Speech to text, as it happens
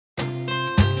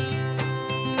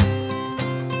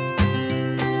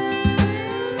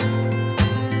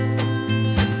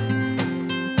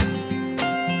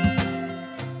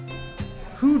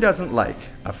doesn't like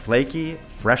a flaky,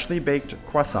 freshly baked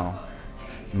croissant?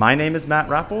 My name is Matt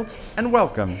Rappolt, and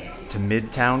welcome to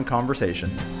Midtown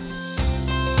Conversations.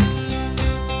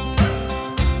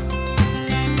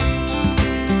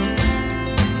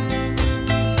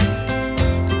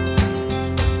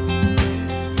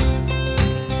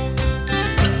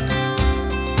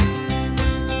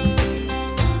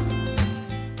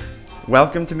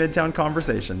 Welcome to Midtown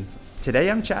Conversations.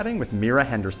 Today I'm chatting with Mira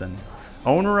Henderson,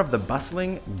 owner of the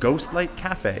bustling Ghost Light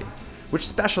Café, which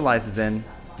specializes in,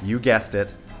 you guessed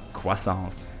it,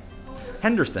 croissants.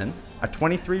 Henderson, a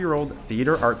 23-year-old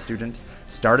theater art student,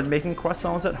 started making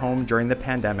croissants at home during the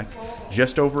pandemic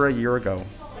just over a year ago.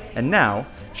 And now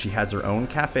she has her own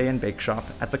cafe and bake shop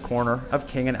at the corner of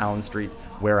King and Allen Street,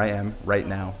 where I am right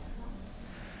now.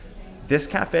 This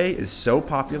cafe is so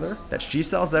popular that she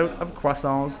sells out of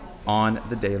croissants on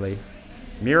the daily.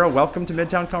 Mira, welcome to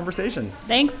Midtown Conversations.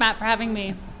 Thanks, Matt, for having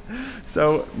me.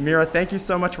 So, Mira, thank you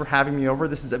so much for having me over.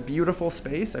 This is a beautiful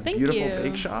space, a beautiful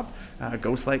bake shop,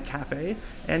 Ghost Light Café.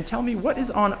 And tell me, what is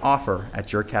on offer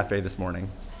at your cafe this morning?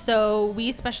 So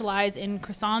we specialize in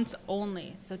croissants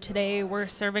only. So today we're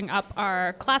serving up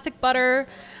our classic butter,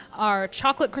 our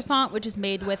chocolate croissant, which is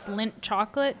made with Lindt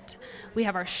chocolate. We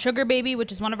have our sugar baby,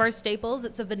 which is one of our staples.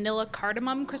 It's a vanilla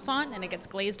cardamom croissant, and it gets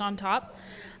glazed on top.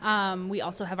 We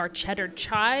also have our cheddar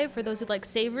chai for those who like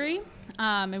savory.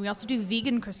 And we also do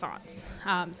vegan croissants.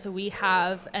 So we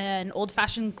have an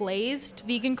old-fashioned glazed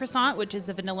vegan croissant, which is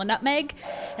a vanilla nutmeg.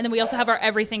 And then we also have our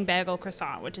everything bagel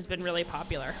croissant, which has been really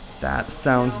popular. That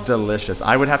sounds delicious.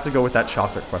 I would have to go with that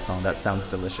chocolate croissant. That sounds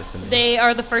delicious to me. They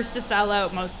are the first to sell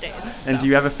out most days. And do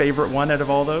you have a favorite one out of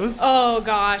all those? Oh,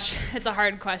 gosh. It's a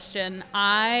hard question.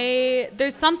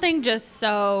 There's something just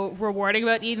so rewarding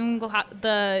about eating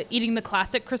the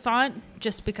classic croissant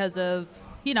just because of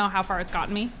how far it's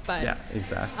gotten me. But yeah,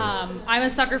 exactly. I'm a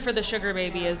sucker for the sugar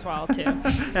baby as well, too.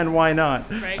 And why not?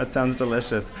 Right? That sounds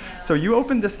delicious. So you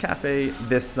opened this cafe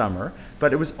this summer,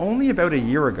 but it was only about a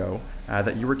year ago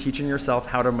that you were teaching yourself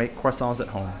how to make croissants at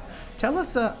home. Tell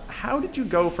us, how did you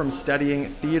go from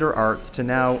studying theater arts to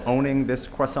now owning this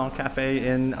croissant cafe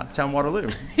in Uptown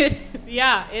Waterloo?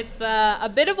 Yeah, it's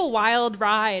a bit of a wild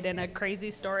ride and a crazy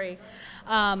story.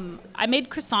 I made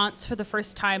croissants for the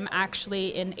first time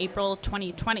actually in April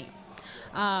 2020.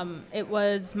 It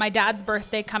was my dad's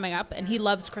birthday coming up, and he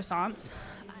loves croissants.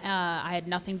 I had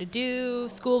nothing to do.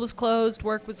 School was closed,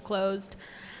 work was closed,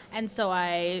 and so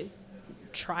I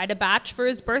tried a batch for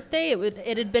his birthday.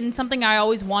 It had been something I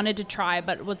always wanted to try,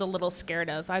 but was a little scared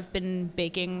of. I've been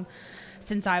baking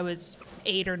since I was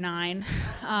 8 or 9,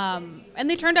 and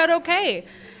they turned out okay.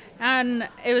 And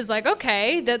it was like,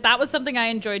 okay, that was something I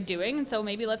enjoyed doing, and so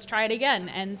maybe let's try it again.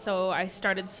 And so I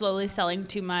started slowly selling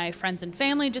to my friends and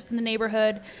family just in the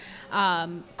neighborhood.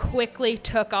 Quickly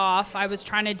took off. I was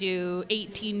trying to do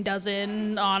 18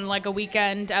 dozen on like a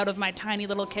weekend out of my tiny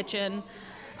little kitchen.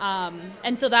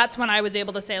 And so that's when I was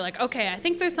able to say, like, okay, I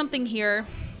think there's something here,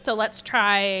 so let's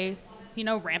try,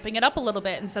 ramping it up a little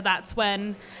bit. And so that's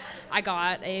when I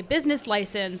got a business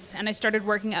license, and I started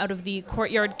working out of the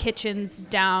Courtyard Kitchens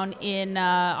down in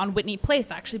on Whitney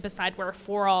Place, actually beside where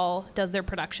For All does their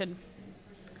production.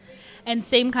 And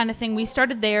same kind of thing. We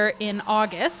started there in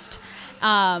August,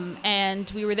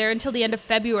 and we were there until the end of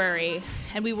February,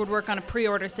 and we would work on a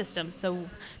pre-order system. So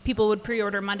people would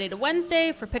pre-order Monday to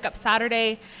Wednesday for pickup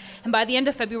Saturday, and by the end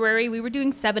of February, we were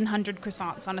doing 700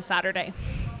 croissants on a Saturday.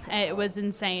 It was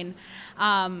insane.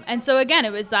 And so again,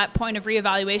 it was that point of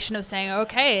reevaluation of saying,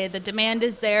 okay, the demand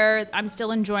is there. I'm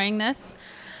still enjoying this.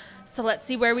 So let's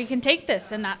see where we can take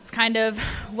this. And that's kind of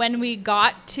when we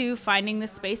got to finding the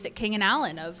space at King and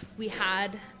Allen we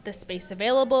had the space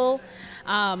available,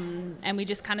 and we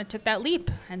just kind of took that leap.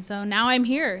 And so now I'm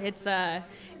here. It's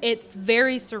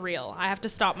very surreal. I have to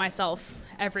stop myself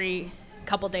every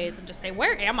couple days and just say,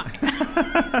 where am I?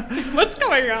 What's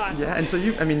going on? Yeah, and so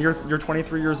you're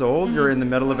 23 years old. Mm-hmm. You're in the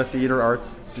middle of a theater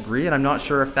arts degree, and I'm not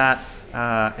sure if that,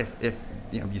 if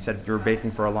you said you were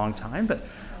baking for a long time, but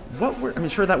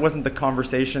sure that wasn't the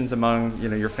conversations among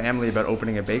your family about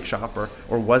opening a bake shop,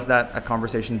 or was that a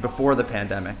conversation before the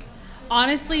pandemic?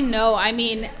 Honestly, no.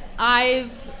 I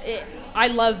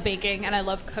love baking and I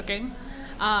love cooking.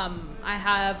 I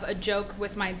have a joke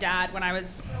with my dad when I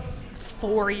was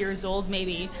 4 years old,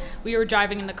 maybe. We were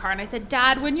driving in the car, and I said,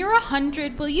 Dad, when you're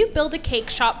 100, will you build a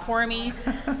cake shop for me?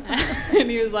 And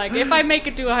he was like, if I make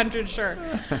it to 100, sure.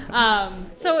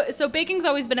 So baking's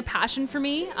always been a passion for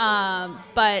me,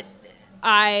 but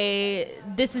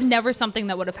this is never something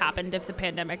that would have happened if the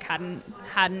pandemic hadn't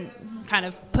kind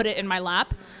of put it in my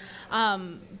lap.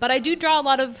 But I do draw a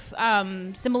lot of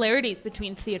similarities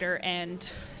between theater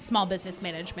and small business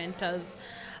management of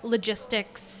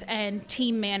logistics and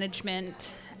team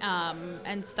management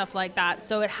and stuff like that.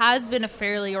 So it has been a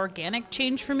fairly organic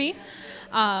change for me.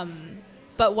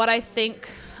 But what I think,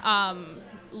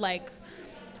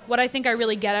 what I think I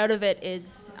really get out of it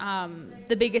is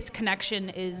the biggest connection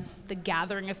is the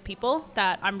gathering of people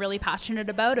that I'm really passionate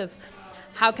about, of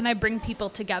how can I bring people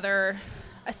together,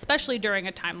 especially during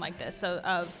a time like this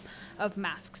of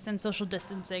masks and social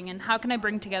distancing, and how can I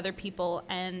bring together people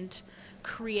and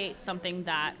create something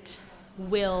that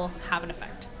will have an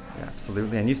effect. Yeah,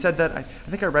 absolutely. And you said that, I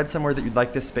think I read somewhere that you'd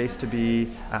like this space to be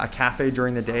a cafe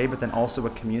during the day, but then also a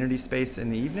community space in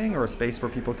the evening, or a space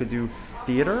where people could do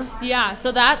theater? Yeah,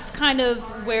 so that's kind of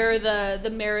where the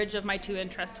marriage of my two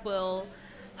interests will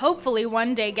hopefully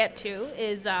one day get to,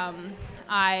 is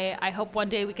I hope one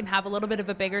day we can have a little bit of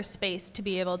a bigger space to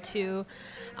be able to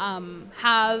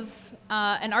have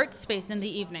an art space in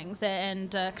the evenings,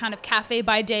 and kind of cafe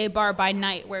by day, bar by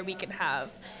night, where we can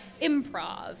have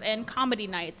improv and comedy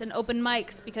nights and open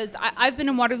mics, because I've been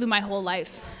in Waterloo my whole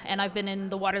life, and I've been in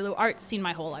the Waterloo arts scene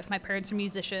my whole life. My parents are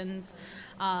musicians.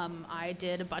 I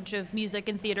did a bunch of music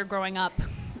and theater growing up.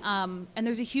 And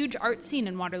there's a huge art scene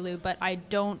in Waterloo, but I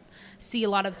don't see a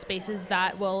lot of spaces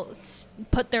that will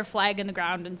put their flag in the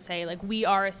ground and say, like, we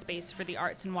are a space for the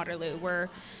arts in Waterloo, where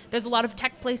there's a lot of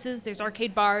tech places, there's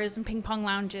arcade bars and ping pong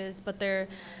lounges, but they're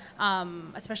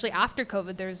especially after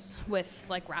COVID, there's with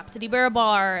like Rhapsody Bear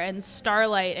Bar and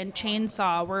Starlight and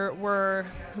Chainsaw, we're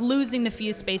losing the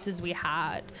few spaces we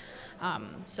had.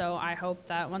 So I hope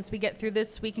that once we get through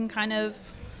this, we can kind of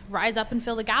rise up and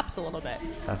fill the gaps a little bit.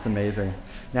 That's amazing.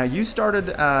 Now, you started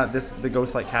the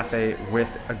Ghost Light Café with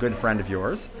a good friend of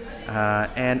yours,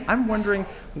 and I'm wondering,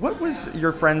 what was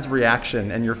your friend's reaction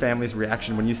and your family's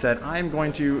reaction when you said, I'm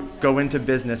going to go into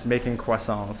business making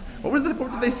croissants? What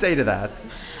did they say to that?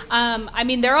 I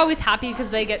mean, they're always happy because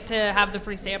they get to have the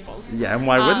free samples. Yeah, and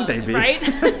why wouldn't they be? Right?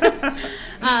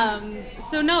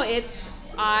 So no,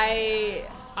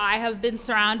 I have been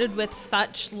surrounded with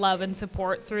such love and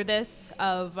support through this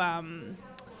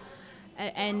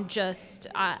and just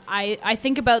I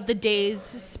think about the days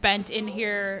spent in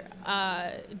here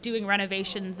doing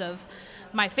renovations of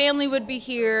my family would be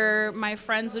here, my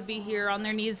friends would be here on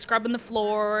their knees scrubbing the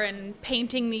floor and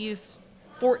painting these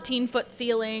 14-foot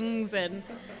ceilings, and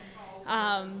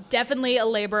definitely a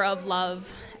labor of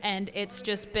love. And it's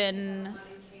just been,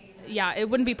 yeah, it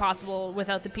wouldn't be possible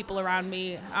without the people around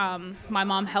me. My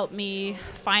mom helped me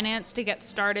finance to get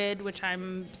started, which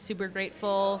I'm super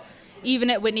grateful.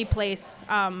 Even at Whitney Place,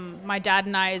 my dad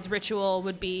and I's ritual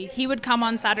would be, he would come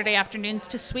on Saturday afternoons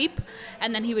to sweep,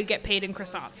 and then he would get paid in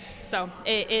croissants. So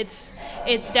it's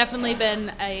definitely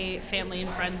been a family and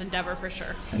friends endeavor for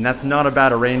sure. And that's not a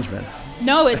bad arrangement.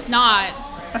 No, it's not.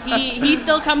 He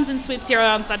still comes and sweeps here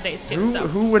on Sundays too.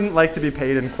 Who wouldn't like to be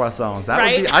paid in croissants? That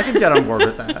right? would be, I could get on board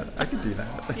with that. I could do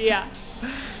that. Yeah.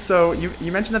 So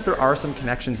you mentioned that there are some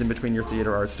connections in between your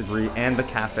theater arts degree and the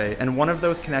cafe, and one of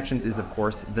those connections is, of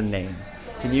course, the name.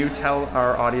 Can you tell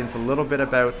our audience a little bit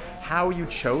about how you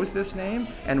chose this name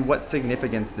and what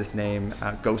significance this name,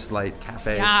 Ghost Light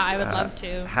Café, I would love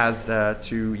to. has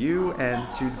to you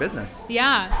and to business?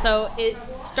 Yeah, so it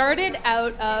started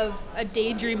out of a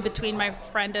daydream between my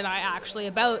friend and I, actually,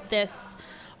 about this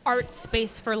art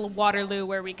space for Waterloo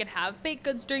where we could have baked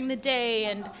goods during the day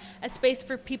and a space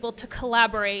for people to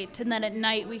collaborate, and then at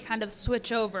night we kind of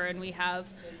switch over and we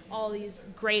have all these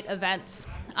great events.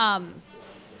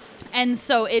 And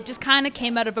so it just kind of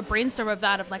came out of a brainstorm of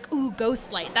that, of like, ooh,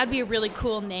 Ghost Light, that'd be a really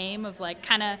cool name, of like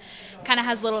kind of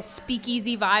has a little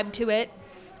speakeasy vibe to it.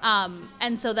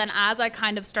 And so then as I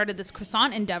kind of started this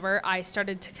croissant endeavor, I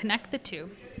started to connect the two.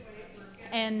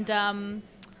 And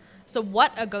so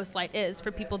what a ghost light is,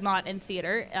 for people not in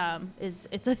theater,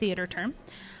 it's a theater term.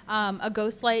 A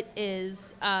ghost light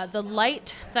is the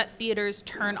light that theaters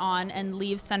turn on and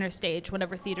leave center stage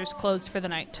whenever theaters close for the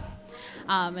night.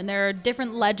 And there are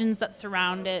different legends that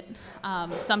surround it.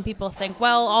 Some people think,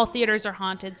 well, all theaters are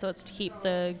haunted, so it's to keep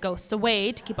the ghosts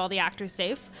away, to keep all the actors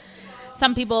safe.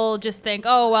 Some people just think,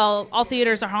 oh, well, all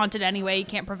theaters are haunted anyway, you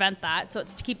can't prevent that, so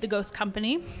it's to keep the ghost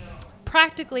company.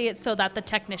 Practically, it's so that the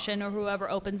technician or whoever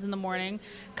opens in the morning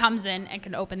comes in and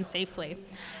can open safely.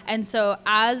 And so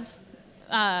as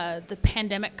the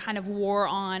pandemic kind of wore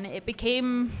on, it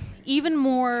became even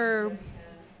more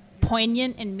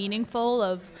poignant and meaningful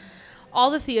of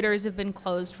all the theaters have been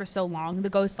closed for so long. The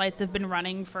ghost lights have been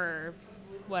running for,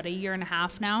 a year and a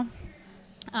half now.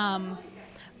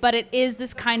 But it is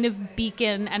this kind of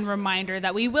beacon and reminder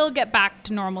that we will get back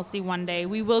to normalcy one day.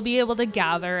 We will be able to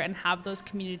gather and have those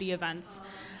community events.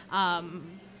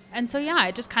 And so, yeah,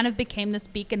 it just kind of became this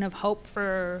beacon of hope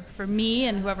for me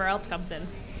and whoever else comes in.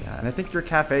 Yeah, and I think your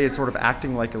cafe is sort of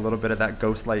acting like a little bit of that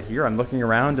ghost light here. I'm looking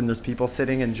around and there's people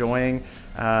sitting enjoying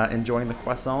the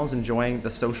croissants, enjoying the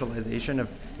socialization of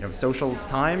social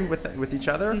time with each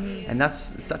other, and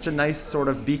that's such a nice sort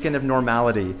of beacon of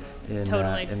normality in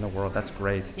the world. That's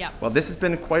great. Yeah. Well, this has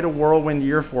been quite a whirlwind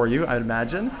year for you, I'd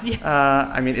imagine.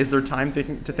 Yes. Is there time to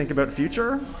think about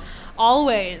future?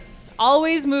 Always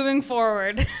moving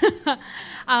forward.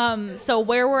 So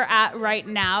where we're at right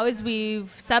now is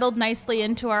we've settled nicely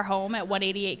into our home at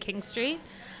 188 King Street.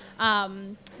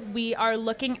 We are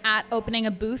looking at opening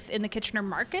a booth in the Kitchener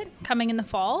Market coming in the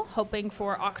fall, hoping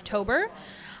for October.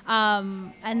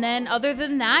 And then other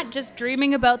than that, just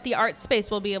dreaming about the art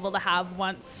space we'll be able to have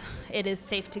once it is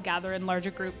safe to gather in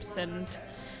larger groups. And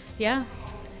yeah,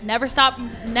 never stop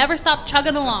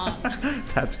chugging along.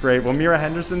 That's great. Well, Mira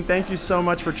Henderson, thank you so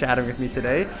much for chatting with me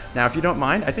today. Now, if you don't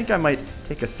mind, I think I might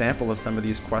take a sample of some of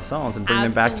these croissants and bring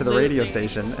them back to the radio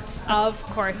station. Of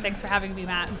course. Thanks for having me,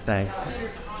 Matt. Thanks.